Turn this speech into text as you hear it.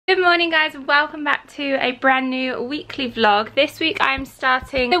Good morning guys, and welcome back to a brand new weekly vlog. This week I'm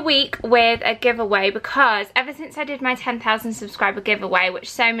starting the week with a giveaway because ever since I did my 10,000 subscriber giveaway,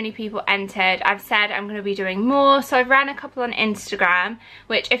 which so many people entered, I've said I'm going to be doing more. So I've ran a couple on Instagram,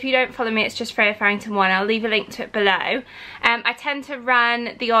 which if you don't follow me, it's just Freya Farrington 1. I'll leave a link to it below. I tend to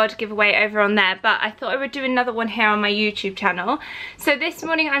run the odd giveaway over on there, but I thought I would do another one here on my YouTube channel. So this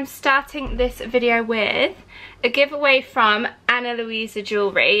morning I'm starting this video with a giveaway from Luisa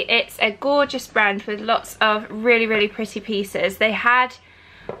Jewellery. It's a gorgeous brand with lots of really pretty pieces. They had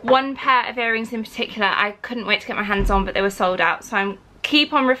one pair of earrings in particular I couldn't wait to get my hands on, but they were sold out, so I'm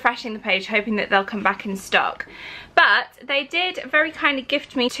keep on refreshing the page hoping that they'll come back in stock. But they did very kindly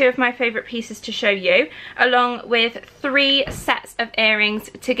gift me two of my favourite pieces to show you, along with 3 sets of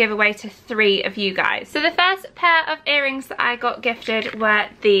earrings to give away to 3 of you guys. So the first pair of earrings that I got gifted were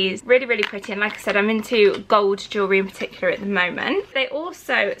these. Really pretty, and like I said, I'm into gold jewellery in particular at the moment. They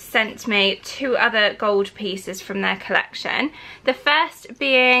also sent me 2 other gold pieces from their collection. The first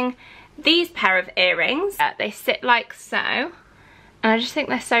being these pair of earrings. They sit like so. And I just think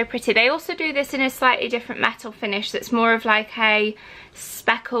they're so pretty. They also do this in a slightly different metal finish that's more of like a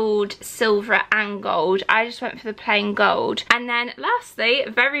speckled silver and gold. I just went for the plain gold. And then lastly,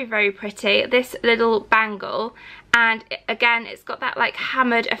 very pretty, this little bangle. And again, it's got that like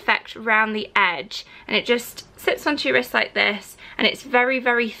hammered effect around the edge, and it just sits onto your wrist like this, and it's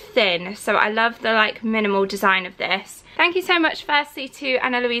very thin. So I love the like minimal design of this. Thank you so much firstly to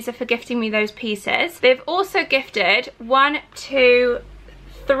Luisa for gifting me those pieces. They've also gifted 1, 2,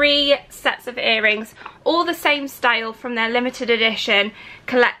 3 sets of earrings, all the same style from their limited edition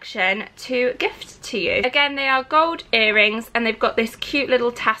collection to gift to you. Again, they are gold earrings, and they've got this cute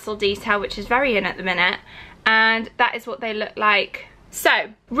little tassel detail which is very in at the minute, and that is what they look like. So,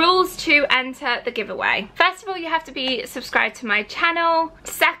 rules to enter the giveaway. First of all, you have to be subscribed to my channel.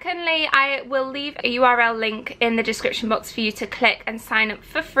 Secondly, I will leave a URL link in the description box for you to click and sign up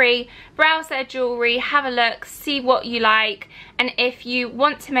for free. Browse their jewellery, have a look, see what you like, and if you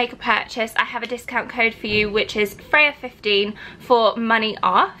want to make a purchase, I have a discount code for you, which is Freya15 for money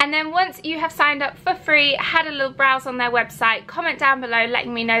off. And then once you have signed up for free, had a little browse on their website, comment down below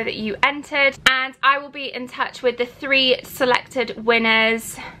letting me know that you entered, and I will be in touch with the 3 selected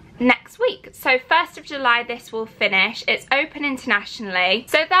winners next week. So 1st of July this will finish. It's open internationally.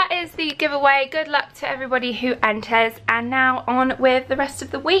 So that is the giveaway. Good luck to everybody who enters, and now on with the rest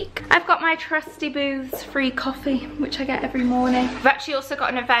of the week. I've got my trusty Booths free coffee, which I get every morning. I've actually also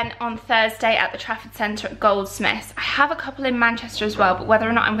got an event on Thursday at the Trafford Centre at Goldsmiths. I have a couple in Manchester as well, but whether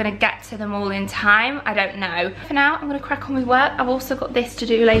or not I'm going to get to them all in time, I don't know. For now, I'm going to crack on with work. I've also got this to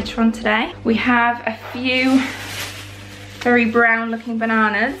do later on today. We have a few very brown looking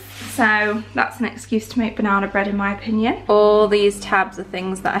bananas, so that's an excuse to make banana bread in my opinion. All these tabs are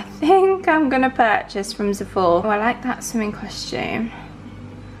things that I think I'm gonna purchase from Sephora. Oh, I like that swimming costume.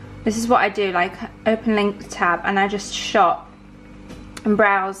 This is what I do, like open link tab, and I just shop and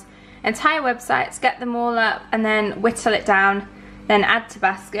browse entire websites, get them all up, and then whittle it down, then add to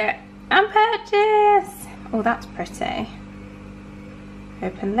basket and purchase. Oh, that's pretty.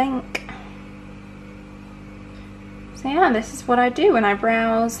 Open link. So yeah, this is what I do when I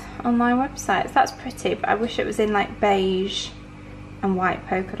browse online websites. That's pretty, but I wish it was in like beige and white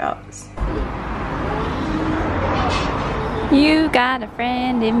polka dots. You got a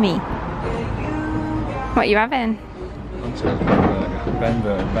friend in me. What are you having?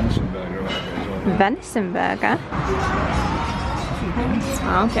 Venison burger or whatever. Venison burger?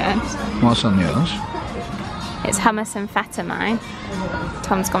 Smells good. What's on yours? It's hummus and feta mine.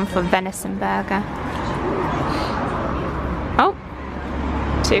 Tom's gone for venison burger. Oh,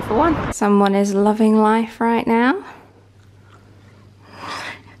 2 for 1. Someone is loving life right now.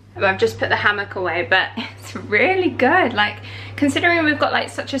 I've just put the hammock away, but it's really good. Like, considering we've got like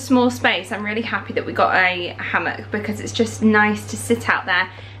such a small space, I'm really happy that we got a hammock, because it's just nice to sit out there.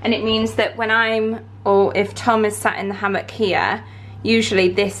 And it means that when or if Tom is sat in the hammock here, usually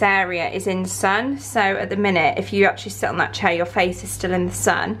this area is in sun. So at the minute, if you actually sit on that chair, your face is still in the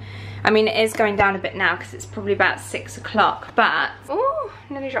sun. I mean, it is going down a bit now because it's probably about 6 o'clock, but... Oh,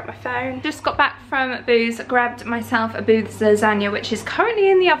 nearly dropped my phone. Just got back from Booths, grabbed myself a Booths lasagna, which is currently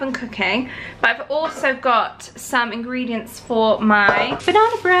in the oven cooking. But I've also got some ingredients for my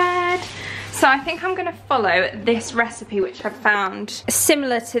banana bread. So I think I'm gonna follow this recipe, which I've found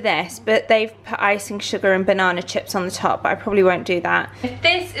similar to this, but they've put icing sugar and banana chips on the top, but I probably won't do that. If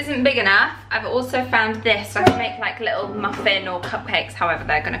this isn't big enough, I've also found this, so I can make like little muffin or cupcakes, however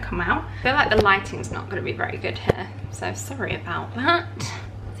they're gonna come out. I feel like the lighting's not gonna be very good here, so sorry about that.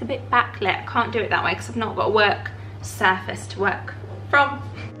 It's a bit backlit, I can't do it that way because I've not got a work surface to work from.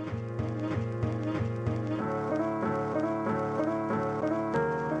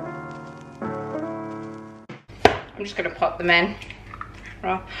 I'm just gonna pop them in.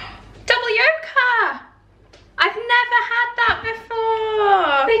 Double yolker! I've never had that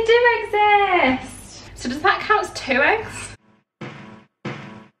before. They do exist. So does that count as 2 eggs?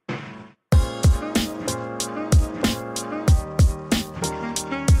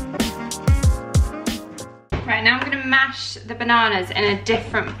 Right, now I'm gonna mash the bananas in a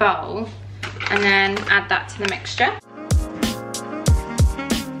different bowl and then add that to the mixture.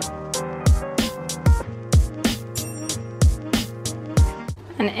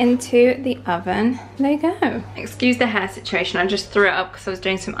 And into the oven they go. Excuse the hair situation, I just threw it up because I was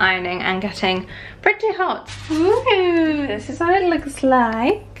doing some ironing and getting pretty hot. Ooh, this is what it looks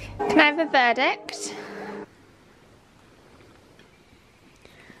like. Can I have a verdict?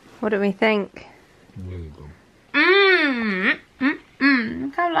 What do we think? Really good.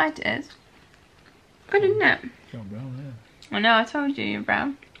 Look how light it is. Good, isn't it? It's not brown, yeah. I know, I told you you're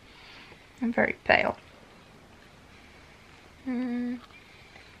brown. I'm very pale.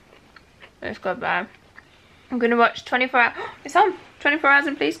 It's good, babe. I'm gonna watch 24 hours. It's on 24 Hours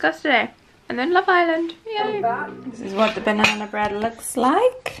in Police Custody, and then Love Island. Yay! This is what the banana bread looks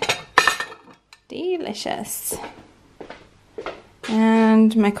like. Delicious.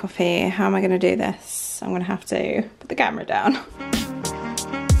 And my coffee. How am I gonna do this? I'm gonna have to put the camera down.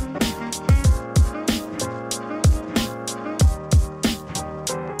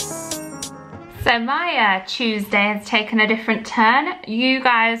 So my Tuesday has taken a different turn. You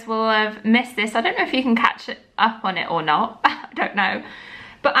guys will have missed this. I don't know if you can catch up on it or not. I don't know.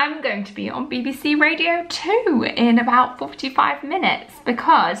 But I'm going to be on BBC Radio 2 in about 45 minutes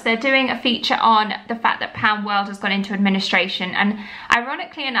because they're doing a feature on the fact that Pound World has gone into administration. And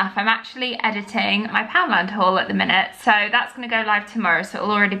ironically enough, I'm actually editing my Poundland haul at the minute. So that's going to go live tomorrow. So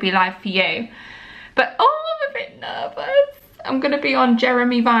it'll already be live for you. But oh, I'm a bit nervous. I'm going to be on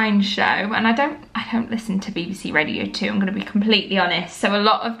Jeremy Vine's show, and I don't listen to BBC Radio 2, I'm going to be completely honest. So a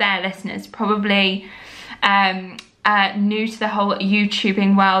lot of their listeners probably new to the whole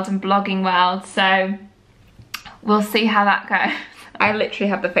YouTubing world and blogging world, so we'll see how that goes. I literally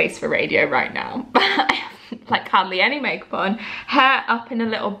have the face for radio right now. I have like hardly any makeup on, hair up in a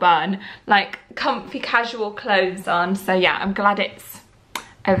little bun, like comfy casual clothes on, so yeah, I'm glad it's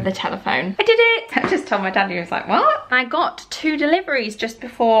over the telephone. I did it! I just told my dad, he was like, what? I got 2 deliveries just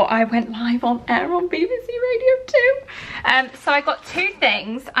before I went live on air on BBC Radio 2. So I got 2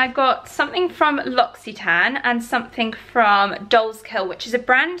 things. I got something from L'Occitane and something from DOLLSKILL, which is a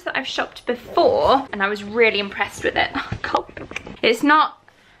brand that I've shopped before, and I was really impressed with it. Oh God. It's not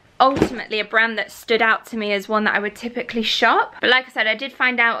ultimately a brand that stood out to me as one that I would typically shop. But like I said, I did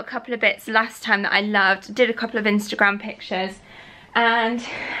find out a couple of bits last time that I loved. Did a couple of Instagram pictures. And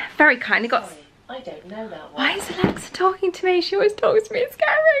very kindly got... I don't know that one. Why is Alexa talking to me? She always talks to me, it's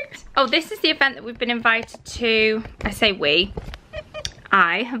scary. Oh, this is the event that we've been invited to. I say we.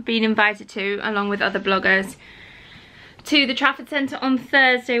 I have been invited to, along with other bloggers, to the Trafford Centre on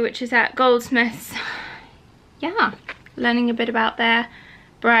Thursday, which is at Goldsmiths. Yeah, learning a bit about their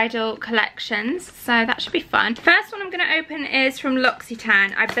bridal collections, so that should be fun. First one I'm going to open is from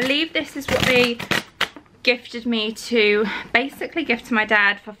L'Occitane. I believe this is what they gifted me to basically gift to my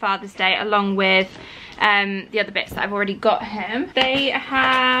dad for Father's Day, along with the other bits that I've already got him. They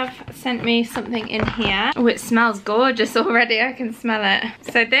have sent me something in here. Oh, it smells gorgeous already, I can smell it.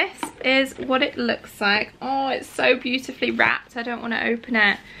 So this is what it looks like. Oh, it's so beautifully wrapped. I don't want to open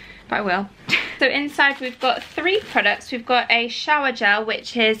it, but I will. So inside we've got 3 products. We've got a shower gel,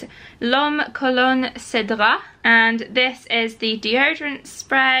 which is L'Homme Cologne Cedra, and this is the deodorant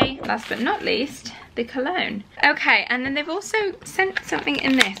spray. Last but not least, the cologne. Okay, and then they've also sent something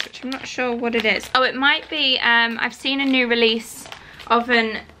in this, which I'm not sure what it is. Oh, it might be, I've seen a new release of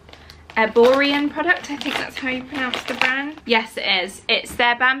an Borean product. I think that's how you pronounce the brand. Yes, it is. It's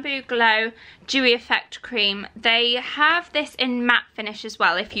their Bamboo Glow Dewy Effect Cream. They have this in matte finish as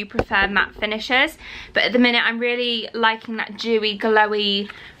well, if you prefer matte finishes. But at the minute, I'm really liking that dewy, glowy,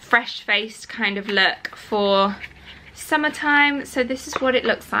 fresh-faced kind of look for summertime. So this is what it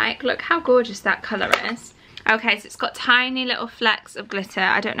looks like. Look how gorgeous that colour is. Okay, so it's got tiny little flecks of glitter.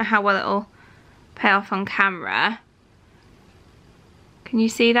 I don't know how well it'll pay off on camera. Can you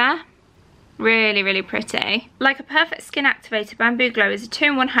see that? Really, really pretty. Like a perfect skin activator, Bamboo Glow is a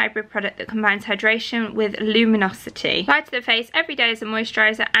 2-in-1 hybrid product that combines hydration with luminosity. Apply to the face every day as a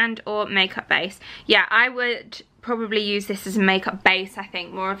moisturiser and or makeup base. Yeah, I would probably use this as a makeup base, I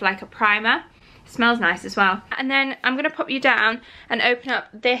think, more of like a primer. Smells nice as well. And then I'm going to pop you down and open up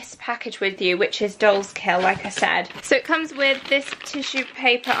this package with you, which is DOLLSKILL, like I said. So it comes with this tissue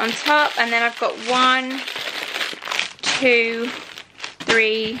paper on top, and then I've got 1, 2,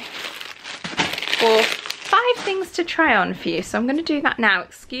 3, 4, 5 5 things to try on for you, so I'm going to do that now.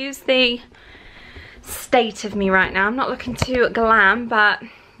 Excuse the state of me right now. I'm not looking too glam, but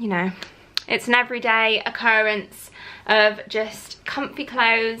you know, it's an everyday occurrence of just comfy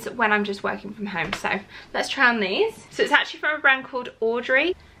clothes when I'm just working from home. So let's try on these. So it's actually from a brand called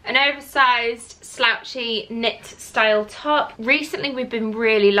Audrey. An oversized slouchy knit style top. Recently we've been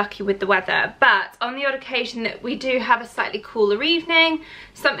really lucky with the weather, but on the odd occasion that we do have a slightly cooler evening,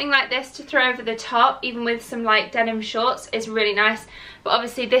 something like this to throw over the top, even with some light denim shorts, is really nice. But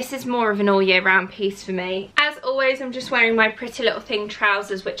obviously this is more of an all year round piece for me. As always, I'm just wearing my Pretty Little Thing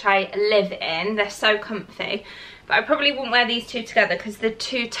trousers, which I live in. They're so comfy. But I probably wouldn't wear these two together because the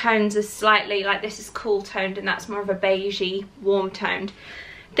two tones are slightly, like this is cool toned and that's more of a beigey, warm toned.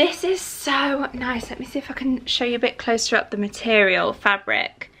 This is so nice. Let me see if I can show you a bit closer up the material,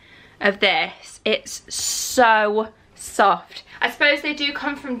 fabric of this. It's so soft. I suppose they do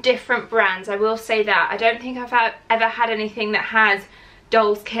come from different brands, I will say that. I don't think I've ever had anything that has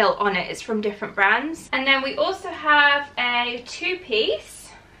DOLLSKILL on it. It's from different brands. And then we also have a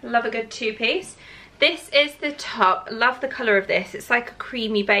 2-piece. Love a good 2-piece. This is the top. Love the colour of this. It's like a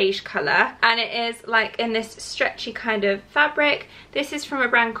creamy beige colour, and it is like in this stretchy kind of fabric. This is from a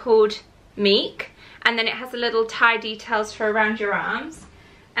brand called Meek, and then it has a little tie details for around your arms,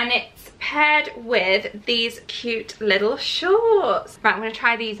 and it's paired with these cute little shorts. Right, I'm going to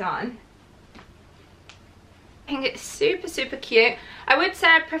try these on. I think it's super, super cute. I would say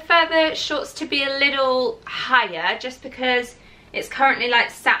I prefer the shorts to be a little higher, just because it's currently like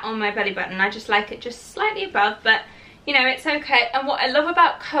sat on my belly button. I just like it just slightly above, but you know, it's okay. And what I love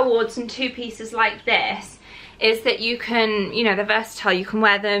about co-ords and 2-pieces like this is that you can, you know, they're versatile. You can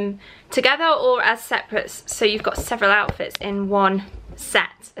wear them together or as separates, so you've got several outfits in one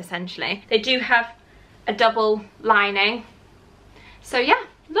set essentially. They do have a double lining, so yeah,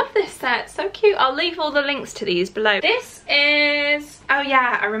 love this set. So cute. I'll leave all the links to these below. This is, oh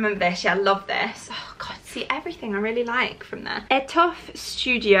yeah, I remember this. Yeah, I love this. Oh god, see everything I really like from there. Etuff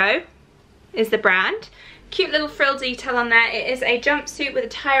Studio is the brand. Cute little frill detail on there. It is a jumpsuit with a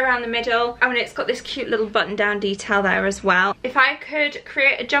tie around the middle. Oh, and it's got this cute little button down detail there as well. If I could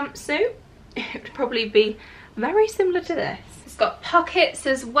create a jumpsuit, it would probably be very similar to this. It's got pockets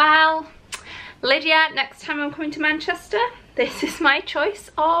as well. Lydia, next time I'm coming to Manchester, this is my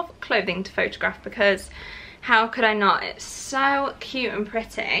choice of clothing to photograph, because how could I not? It's so cute and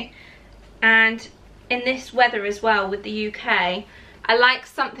pretty. And in this weather as well with the UK, I like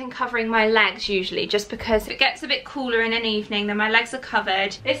something covering my legs usually, just because if it gets a bit cooler in an evening, then my legs are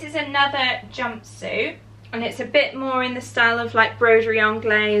covered. This is another jumpsuit, and it's a bit more in the style of like broderie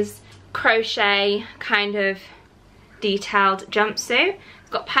anglaise, crochet kind of detailed jumpsuit. It's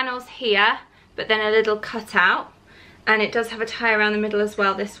got panels here, but then a little cutout, and it does have a tie around the middle as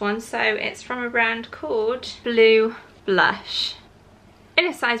well, this one. So it's from a brand called Blue Blush in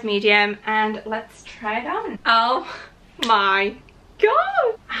a size medium, and let's try it on. Oh my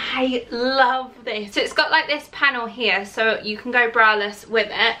god, I love this. So it's got like this panel here, so you can go braless with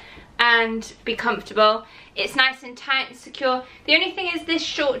it and be comfortable. It's nice and tight and secure. The only thing is this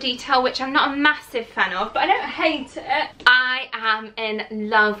short detail, which I'm not a massive fan of, but I don't hate it. I am in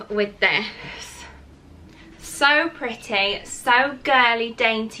love with this. So pretty, so girly,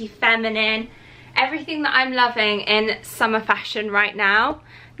 dainty, feminine. Everything that I'm loving in summer fashion right now,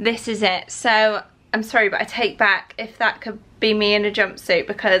 this is it. So I'm sorry, but I take back if that could be me in a jumpsuit,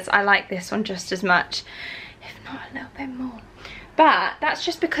 because I like this one just as much, if not a little bit more. But that's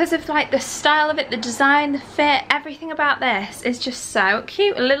just because of like the style of it, the design, the fit, everything about this is just so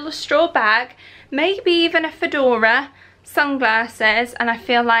cute. A little straw bag, maybe even a fedora, sunglasses, and I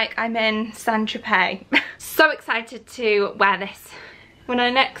feel like I'm in Saint-Tropez. So excited to wear this when I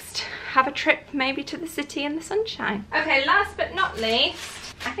next have a trip, maybe to the city in the sunshine. Okay, last but not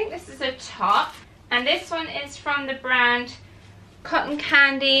least, I think this is a top, and this one is from the brand Cotton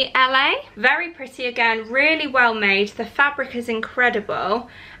Candy LA. Very pretty again, really well made. The fabric is incredible,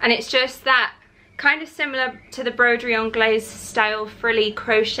 and it's just that kind of similar to the broderie anglaise style frilly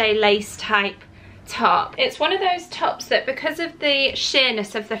crochet lace type top. It's one of those tops that, because of the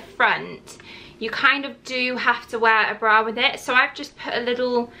sheerness of the front, you kind of do have to wear a bra with it. So I've just put a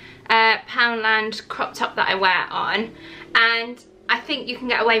little Poundland crop top that I wear on, and I think you can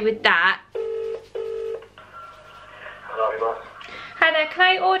get away with that. Hello, boss. Hi there, can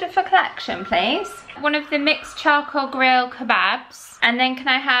I order for collection, please? One of the mixed charcoal grill kebabs. And then can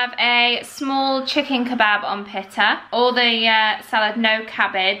I have a small chicken kebab on pita? Or the salad, no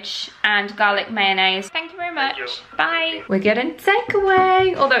cabbage, and garlic mayonnaise. Thank you very much. Bye. We're getting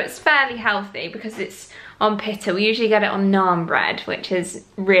takeaway, although it's fairly healthy because it's on pita. We usually get it on naan bread, which is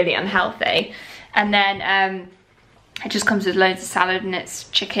really unhealthy. And then it just comes with loads of salad and it's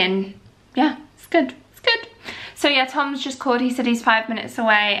chicken. Yeah, it's good. It's good. So yeah, Tom's just called. He said he's 5 minutes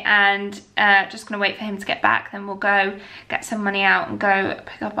away and just gonna wait for him to get back. Then we'll go get some money out and go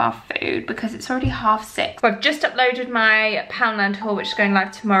pick up our food because it's already 6:30. I've just uploaded my Poundland haul, which is going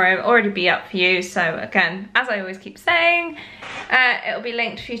live tomorrow. It'll already be up for you. So again, as I always keep saying, it'll be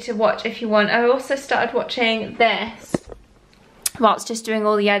linked for you to watch if you want. I also started watching this whilst just doing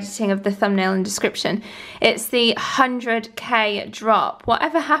all the editing of the thumbnail and description. It's the 100k drop.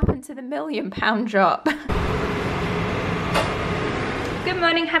 Whatever happened to the £1 million drop? Good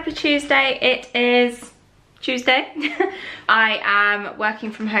morning, happy Tuesday. It is Tuesday. I am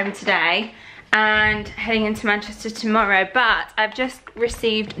working from home today and heading into Manchester tomorrow, but I've just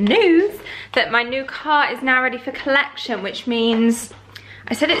received news that my new car is now ready for collection, which means,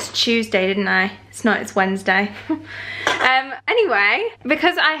 I said it's Tuesday, didn't I? It's not, it's Wednesday. Anyway,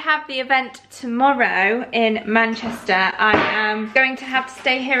 because I have the event tomorrow in Manchester, I am going to have to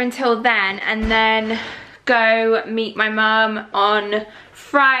stay here until then and then go meet my mum on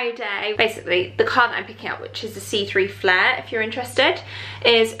Friday. Basically, the car that I'm picking up, which is the C3 Flare, if you're interested,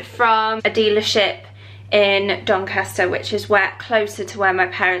 is from a dealership in Doncaster, which is closer to where my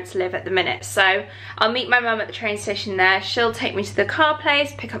parents live at the minute. So I'll meet my mum at the train station there. She'll take me to the car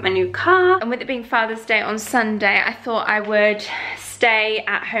place, pick up my new car. And with it being Father's Day on Sunday, I thought I would stay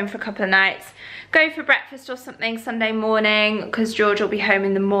at home for a couple of nights, go for breakfast or something Sunday morning, because George will be home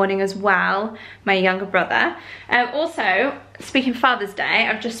in the morning as well, my younger brother. Also, speaking of Father's Day,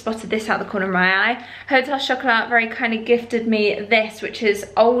 I've just spotted this out the corner of my eye. Hotel Chocolat very kindly gifted me this, which is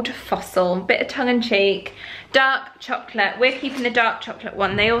Old Fossil, bit of tongue-in-cheek, dark chocolate. We're keeping the dark chocolate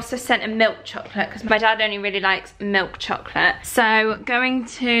one. They also sent a milk chocolate because my dad only really likes milk chocolate. So going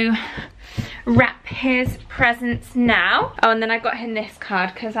to wrap his presents now. Oh, and then I got him this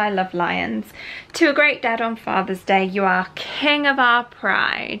card because I love lions. To a great dad on Father's Day, you are king of our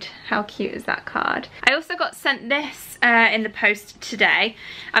pride. How cute is that card? I also got sent this in the post today.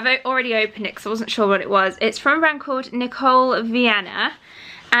 I've already opened it because I wasn't sure what it was. It's from a brand called Nicole Vienna,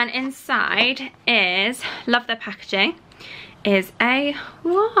 and inside is, love their packaging, is a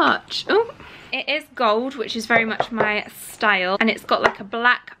watch. Oh, it is gold, which is very much my style, and it's got like a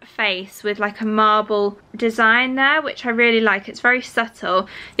black face with like a marble design there, which I really like. It's very subtle.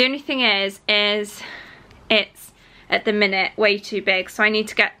 The only thing is it's at the minute way too big, so I need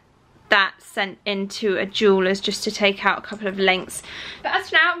to get that sent into a jeweller's just to take out a couple of links. But as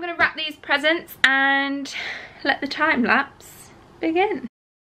for now, I'm going to wrap these presents and let the time lapse begin.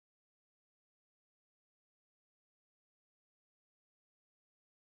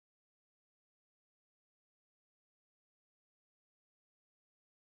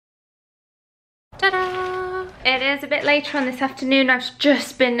 Ta-da! It is a bit later on this afternoon. I've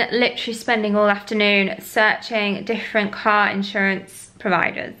just been literally spending all afternoon searching different car insurance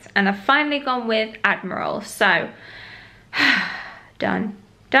providers, and I've finally gone with Admiral. So done,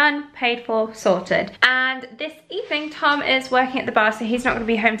 paid for, sorted. And this evening Tom is working at the bar, so he's not going to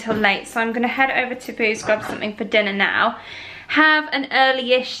be home till late, so I'm going to head over to Boo's, grab something for dinner now, have an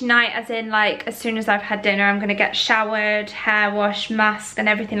early-ish night, as in like as soon as I've had dinner I'm going to get showered, hair wash, mask and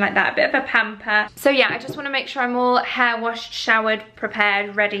everything like that, a bit of a pamper. So yeah, I just want to make sure I'm all hair washed, showered,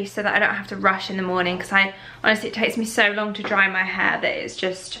 prepared, ready, so that I don't have to rush in the morning, because honestly it takes me so long to dry my hair that it's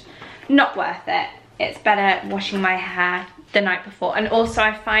just not worth it. It's better washing my hair the night before, and also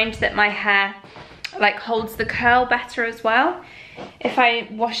I find that my hair like holds the curl better as well if I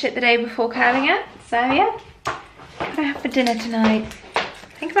wash it the day before curling it. So yeah, what do I have for dinner tonight? I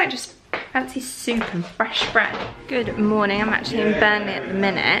think I might just fancy soup and fresh bread. Good morning, I'm actually in Burnley at the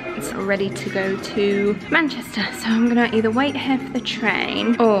minute. It's ready to go to Manchester, so I'm gonna either wait here for the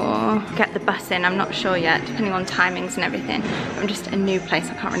train or get the bus in. I'm not sure yet, depending on timings and everything. I'm just a new place,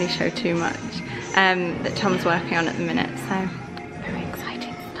 I can't really show too much, that Tom's working on at the minute, so very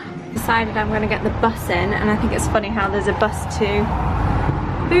exciting stuff. Decided I'm gonna get the bus in, and I think it's funny how there's a bus to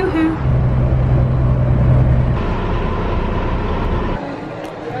Boohoo.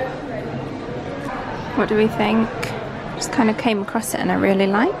 What do we think? Just kind of came across it and I really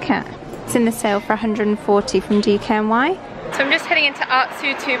like it. It's in the sale for 140 from DKNY. So I'm just heading into Art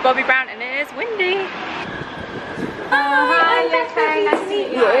Suit Bobby Brown, and it is windy. Oh, hi, okay, nice to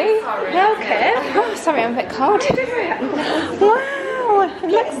meet you. Welcome. Oh, sorry, I'm a bit cold. Wow. Oh,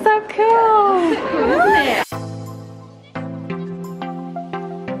 it looks so cool. Isn't it?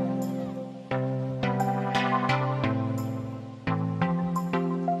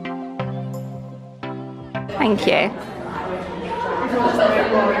 Thank you.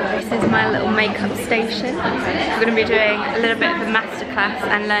 This is my little makeup station. We're going to be doing a little bit of a masterclass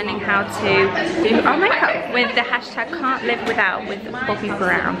and learning how to do our makeup with the hashtag can't live without with Bobby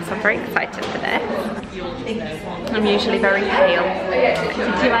Brown. So I'm very excited for this. I'm usually very pale. Do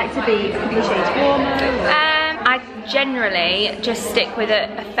you like to be a few shades warmer? I generally just stick with a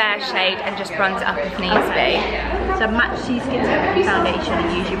fair shade and just bronze it up if needs be. So match your skin tone with your foundation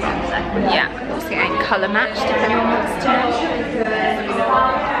and use your bronzer. Yeah, just getting colour matched if anyone wants to.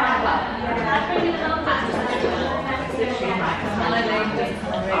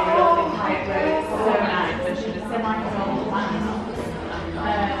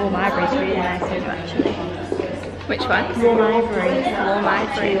 Warm Ivory is really nice too, actually. Which one? Warm Ivory. Warm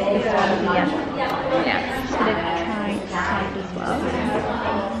Ivory. This one here. Yeah. Just going to try side as well.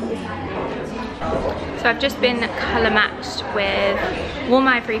 So I've just been colour matched with Warm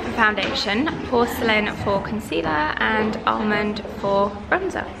Ivory for foundation, Porcelain for concealer, and Almond for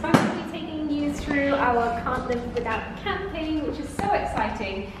bronzer. I'm going to be taking you through our Can't Live Without campaign, which is so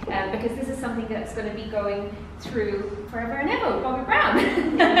exciting because this is something that's going to be going through forever and ever with Bobby Brown.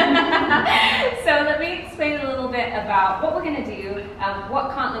 So let me explain a little bit about what we're going to do,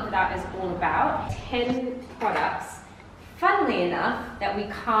 what Can't Live Without is all about. 10 products, funnily enough, that we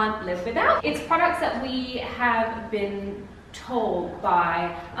can't live without. It's products that we have been told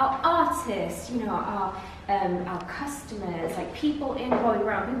by our artists, you know, our customers, like people in Bobby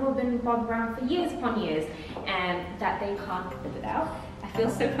Brown, people who have been in Bobby Brown for years upon years, and that they can't live without. I feel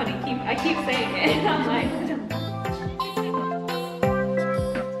so funny, I keep saying it, I'm like,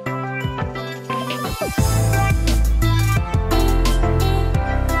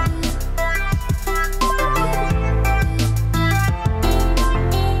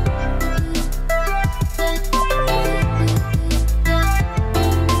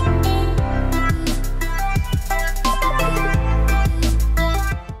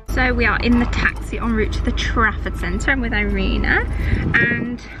 So we are in the taxi en route to the Trafford Centre. I'm with Irina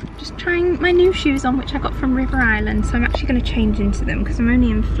and just trying my new shoes on, which I got from River Island. So I'm actually going to change into them because I'm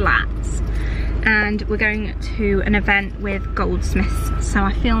only in flats. And we're going to an event with Goldsmiths. So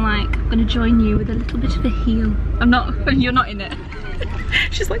I feel like I'm going to join you with a little bit of a heel. I'm not, you're not in it.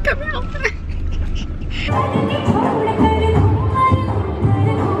 She's like, come out.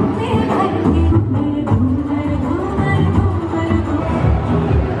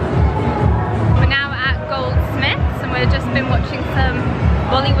 We've just been watching some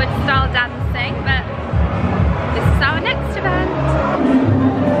Bollywood style dancing, but this is our next event.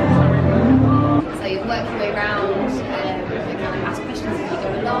 so you work your way around, ask questions as you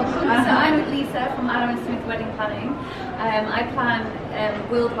go along. So I'm Lisa from Adam & Smith Wedding Planning. I plan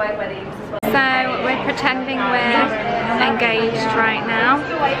worldwide weddings as well. So we're pretending we're engaged right now,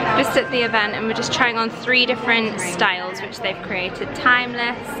 just at the event, and we're just trying on 3 different styles which they've created: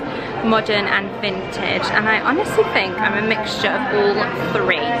 timeless, modern and vintage. And I honestly think I'm a mixture of all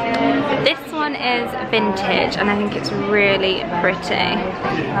 3. This one is vintage and I think it's really pretty.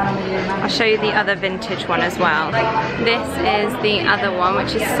 I'll show you the other vintage one as well. This is the other one,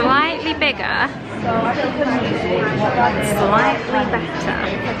 which is slightly bigger, slightly better.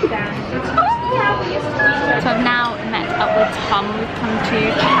 So I've now met up with Tom. We've come to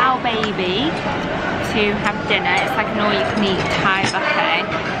Cow Baby to have dinner. It's like an all-you-can-eat Thai buffet.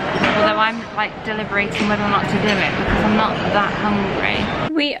 Although I'm like deliberating whether or not to do it because I'm not that hungry.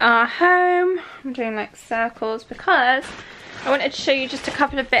 We are home. I'm doing like circles because I wanted to show you just a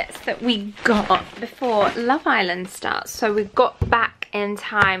couple of bits that we got before Love Island starts. So we got back in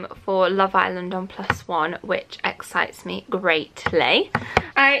time for Love Island on +1, which excites me greatly.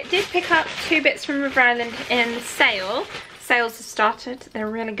 I did pick up 2 bits from River Island in the sale. Sales have started, they're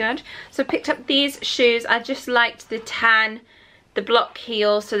really good. So I picked up these shoes. I just liked the tan, the block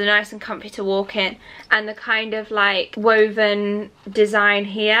heel, so they're nice and comfy to walk in, and the kind of like woven design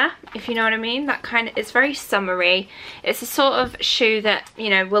here, if you know what I mean. That kind of, it's very summery. It's a sort of shoe that, you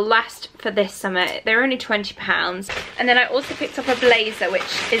know, will last for this summer. They're only £20. And then I also picked up a blazer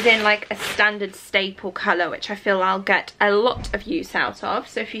which is in like a standard staple colour, which I feel I'll get a lot of use out of.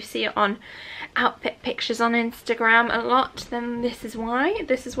 So if you see it on outfit pictures on Instagram a lot, then this is why.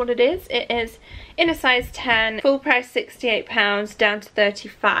 This is what it is. It is in a size 10, full price £68 down to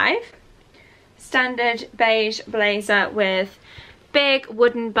 35. Standard beige blazer with big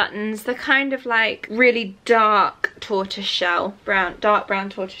wooden buttons. They're kind of like really dark tortoise shell, dark brown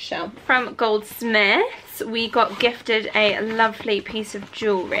tortoise shell. From Goldsmiths, we got gifted a lovely piece of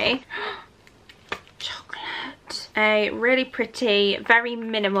jewellery. Chocolate. A really pretty, very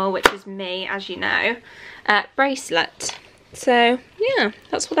minimal, which is me, as you know, bracelet. So yeah,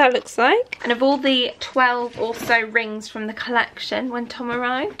 that's what that looks like. And of all the 12 or so rings from the collection, when Tom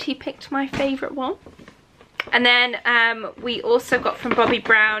arrived, he picked my favourite one. And then we also got from Bobbi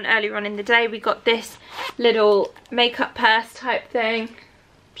Brown earlier on in the day, we got this little makeup purse type thing.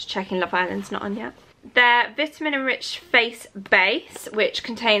 Just checking Love Island's not on yet. Their vitamin enriched face base, which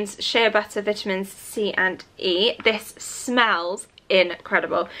contains shea butter, vitamins C and E. This smells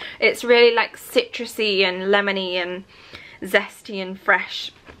incredible. It's really like citrusy and lemony and zesty and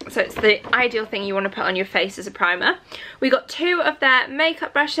fresh. So it's the ideal thing you want to put on your face as a primer. We got 2 of their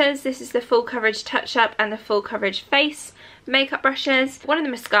makeup brushes. This is the full coverage touch up and the full coverage face makeup brushes. One of the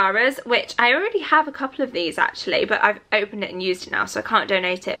mascaras, which I already have a couple of these actually, but I've opened it and used it now, so I can't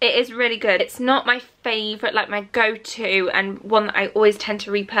donate it. It is really good. It's not my favourite, like my go-to, and one that I always tend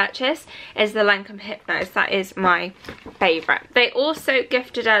to repurchase is the Lancome Hypnose. That is my favourite. They also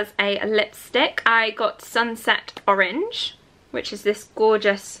gifted us a lipstick. I got Sunset Orange, which is this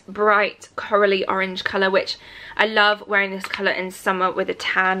gorgeous bright corally orange colour, which I love wearing this colour in summer with a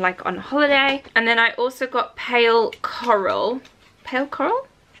tan, like on holiday. And then I also got Pale Coral. Pale Coral?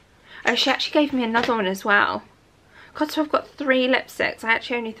 Oh, she actually gave me another one as well. God, so I've got 3 lipsticks. I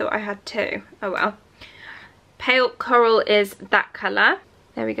actually only thought I had 2. Oh well. Pale Coral is that colour.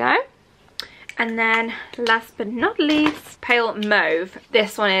 There we go. And then last but not least, Pale Mauve.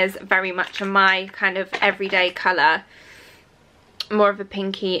 This one is very much my kind of everyday colour. More of a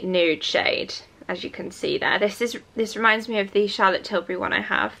pinky nude shade, as you can see there. This reminds me of the Charlotte Tilbury one I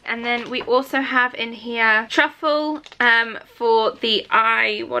have. And then we also have in here Truffle for the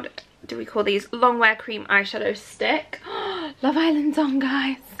what do we call these? Longwear cream eyeshadow stick. Love Island's on,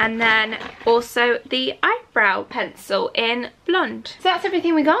 guys. And then also the eyebrow pencil in blonde. So that's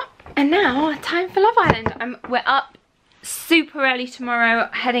everything we got. And now time for Love Island. We're up super early tomorrow,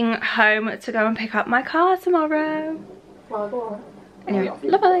 heading home to go and pick up my car tomorrow. Anyway,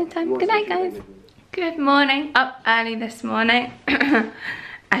 Love Island time. Good night, guys. Good morning. Up early this morning.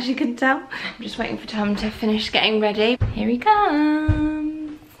 As you can tell, I'm just waiting for Tom to finish getting ready. Here he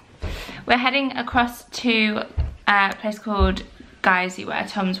comes. We're heading across to a place called Guysey where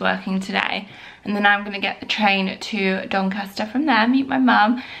Tom's working today. And then I'm going to get the train to Doncaster from there, meet my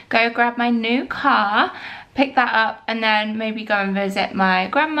mum, go grab my new car, pick that up, and then maybe go and visit my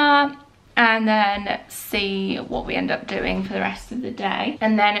grandma, and then see what we end up doing for the rest of the day,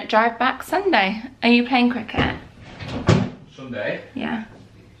 and then drive back Sunday. Are you playing cricket? Sunday? Yeah.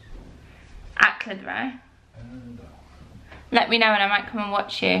 At Clitheroe? Let me know and I might come and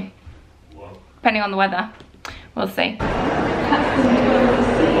watch you. What? Depending on the weather. We'll see.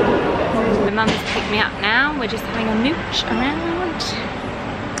 My mum's picked me up now. We're just having a mooch around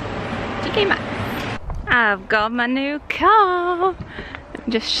TK Maxx. I've got my new car.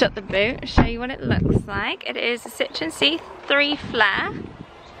 Just shut the boot, show you what it looks like. It is a Citroen C3 Flare.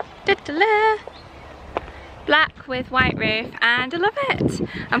 Black with white roof, and I love it.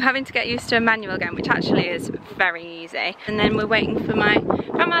 I'm having to get used to a manual again, which actually is very easy. And then we're waiting for my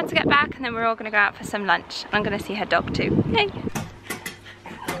grandma to get back, and then we're all gonna go out for some lunch. I'm gonna see her dog too. Hey.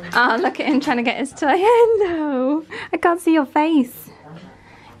 Oh, look at him trying to get his toy. Hello. I can't see your face.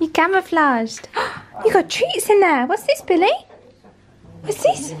 You camouflaged. You got treats in there. What's this, Billy? What's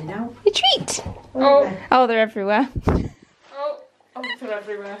this? A treat. Oh, they're everywhere. Oh, they're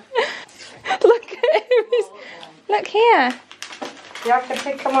everywhere. Look at him. Look here. You have to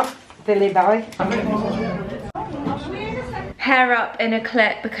pick them up, Billy boy. Hair up in a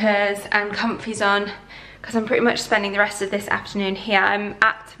clip because comfy's on, because I'm pretty much spending the rest of this afternoon here. I'm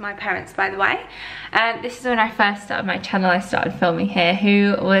at my parents', by the way. This is when I first started my channel. I started filming here.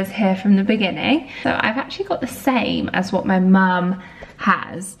 Who was here from the beginning? So I've actually got the same as what my mum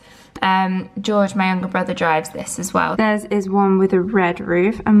has. George, my younger brother, drives this as well. Theirs is one with a red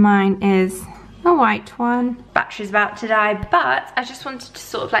roof and mine is a white one. Battery's about to die, but I just wanted to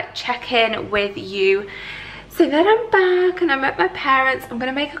sort of like check in with you. So then I'm back and I'm at my parents'. I'm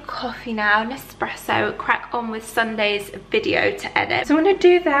gonna make a coffee now, an espresso, crack on with Sunday's video to edit. So I'm gonna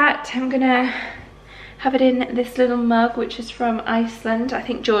do that. I'm gonna have it in this little mug, which is from Iceland. I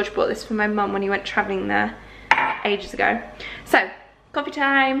think George bought this for my mum when he went traveling there ages ago. So, coffee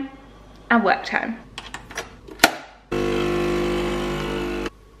time and work time.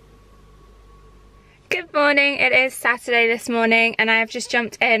 Good morning, it is Saturday this morning and I have just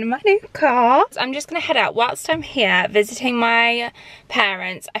jumped in my new car. So I'm just gonna head out. Whilst I'm here visiting my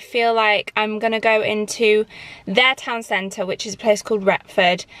parents, I feel like I'm gonna go into their town centre, which is a place called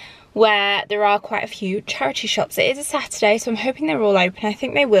Retford, where there are quite a few charity shops. It is a Saturday, so I'm hoping they're all open. I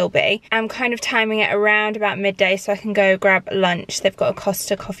think they will be. I'm kind of timing it around about midday so I can go grab lunch. They've got a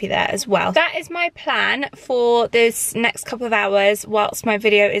Costa coffee there as well. That is my plan for this next couple of hours whilst my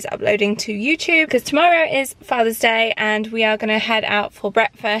video is uploading to YouTube, because tomorrow is Father's Day and we are gonna head out for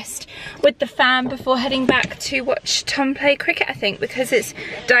breakfast with the fam before heading back to watch Tom play cricket, I think, because it's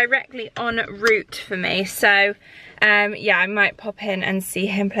directly en route for me. So yeah, I might pop in and see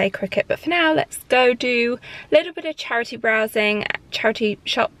him play cricket, but for now let's go do a little bit of charity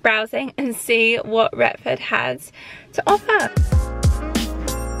shop browsing and see what Retford has to offer.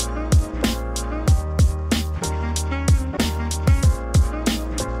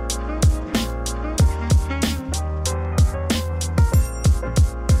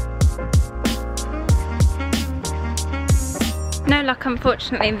 No luck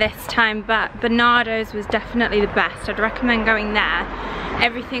unfortunately this time, but Bernardo's was definitely the best. I'd recommend going there.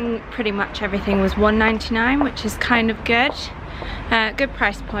 Pretty much everything was $1.99, which is kind of good. Good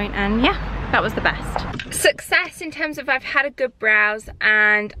price point, and yeah, that was the best. Success in terms of I've had a good browse,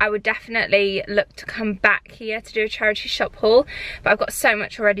 and I would definitely look to come back here to do a charity shop haul, but I've got so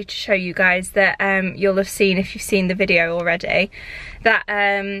much already to show you guys that you'll have seen if you've seen the video already, that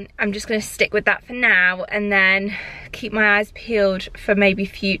I'm just going to stick with that for now and then keep my eyes peeled for maybe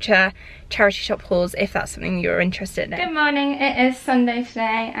future charity shop hauls if that's something you're interested in. Good morning, it is Sunday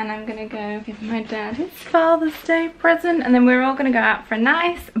today and I'm gonna go give my dad his Father's Day present, and then we're all gonna go out for a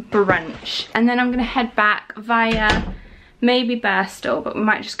nice brunch, and then I'm gonna head back via maybe Birstall, but we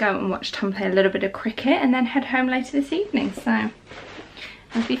might just go and watch Tom play a little bit of cricket and then head home later this evening. So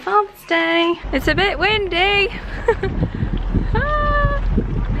happy Father's Day. It's a bit windy.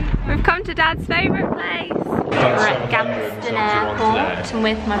 We've come to Dad's favourite place. We're at Gampston Airport and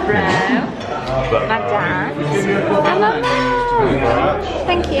with my bro, my dad, and my mum.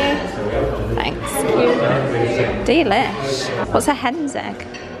 Thank you. Thanks. Delish. What's a hen's egg?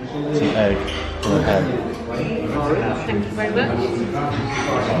 It's an egg in a hen. Thank you very much.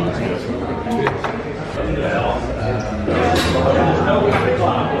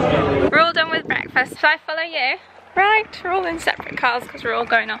 We're all done with breakfast. Shall I follow you? Right, we're all in separate cars because we're all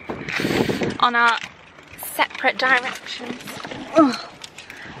going off on our separate directions. Ugh.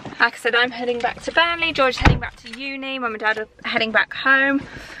 Like I said, I'm heading back to Burnley, George's heading back to uni, Mum and Dad are heading back home.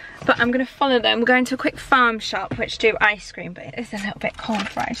 But I'm going to follow them. We're going to a quick farm shop which do ice cream, but it is a little bit cold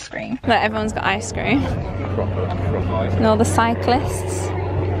for ice cream. Look, everyone's got ice cream. And all the cyclists,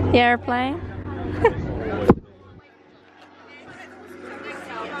 the airplane.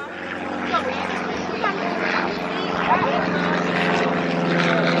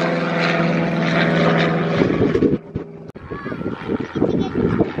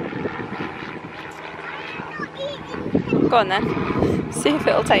 Go on then, see if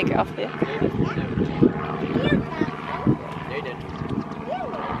it'll take it off you.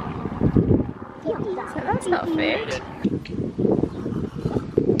 So that's not food.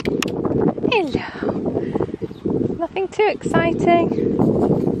 Hello. Nothing too exciting.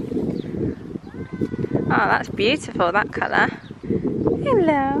 Oh, that's beautiful, that colour.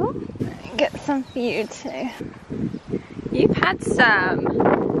 Hello. Get some for you too. You've had some.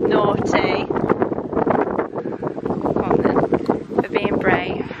 Naughty.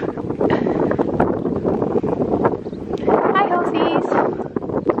 Brave. Hi horsies.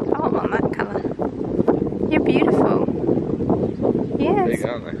 I want that colour. You're beautiful. Yes. Big,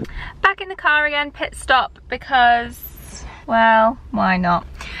 aren't they? Back in the car again, pit stop, because, well, why not?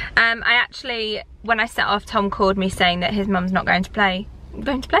 I actually, when I set off, Tom called me saying that his mum's not going to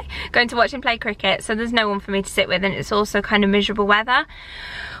watch him play cricket, so there's no one for me to sit with, and it's also kind of miserable weather,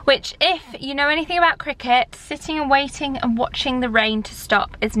 which, if you know anything about cricket, sitting and waiting and watching the rain to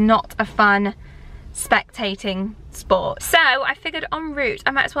stop is not a fun spectating sport. So I figured en route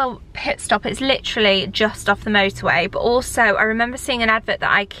I might as well pit stop. It's literally just off the motorway, but also I remember seeing an advert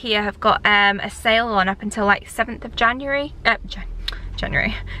that IKEA have got a sale on up until like 7th of July.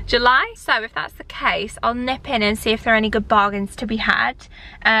 So if that's the case, I'll nip in and see if there are any good bargains to be had.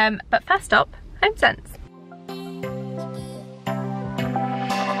 But first stop, HomeSense.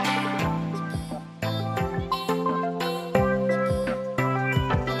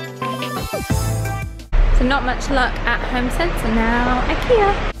 So not much luck at HomeSense, and now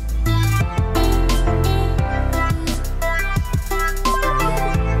IKEA.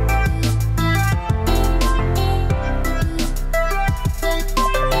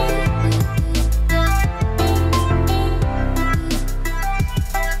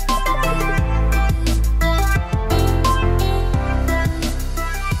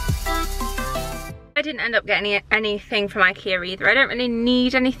 didn't end up getting anything from IKEA either. I don't really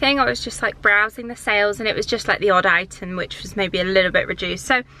need anything. I was just like browsing the sales and it was just like the odd item which was maybe a little bit reduced.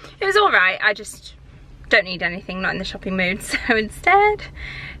 So it was alright. I just don't need anything, not in the shopping mood. So instead,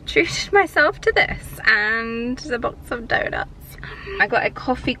 treated myself to this and a box of donuts. I got a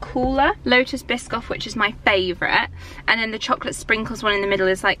coffee cooler, Lotus Biscoff, which is my favourite, and then the chocolate sprinkles one in the middle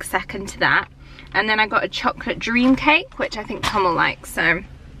is like second to that. And then I got a chocolate dream cake, which I think Tom will like, so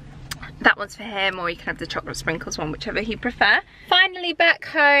that one's for him, or you can have the chocolate sprinkles one, whichever he prefer. Finally back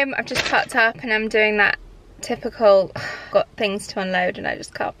home, I've just packed up and I'm doing that typical, got things to unload and I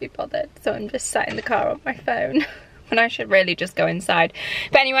just can't be bothered, so I'm just sat in the car on my phone. And I should really just go inside.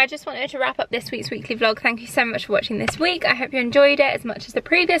 But anyway, I just wanted to wrap up this week's weekly vlog. Thank you so much for watching this week. I hope you enjoyed it as much as the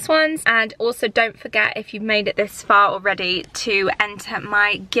previous ones. And also don't forget, if you've made it this far already, to enter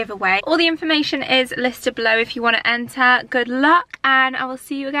my giveaway. All the information is listed below if you want to enter. Good luck, and I will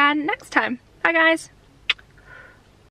see you again next time. Bye guys.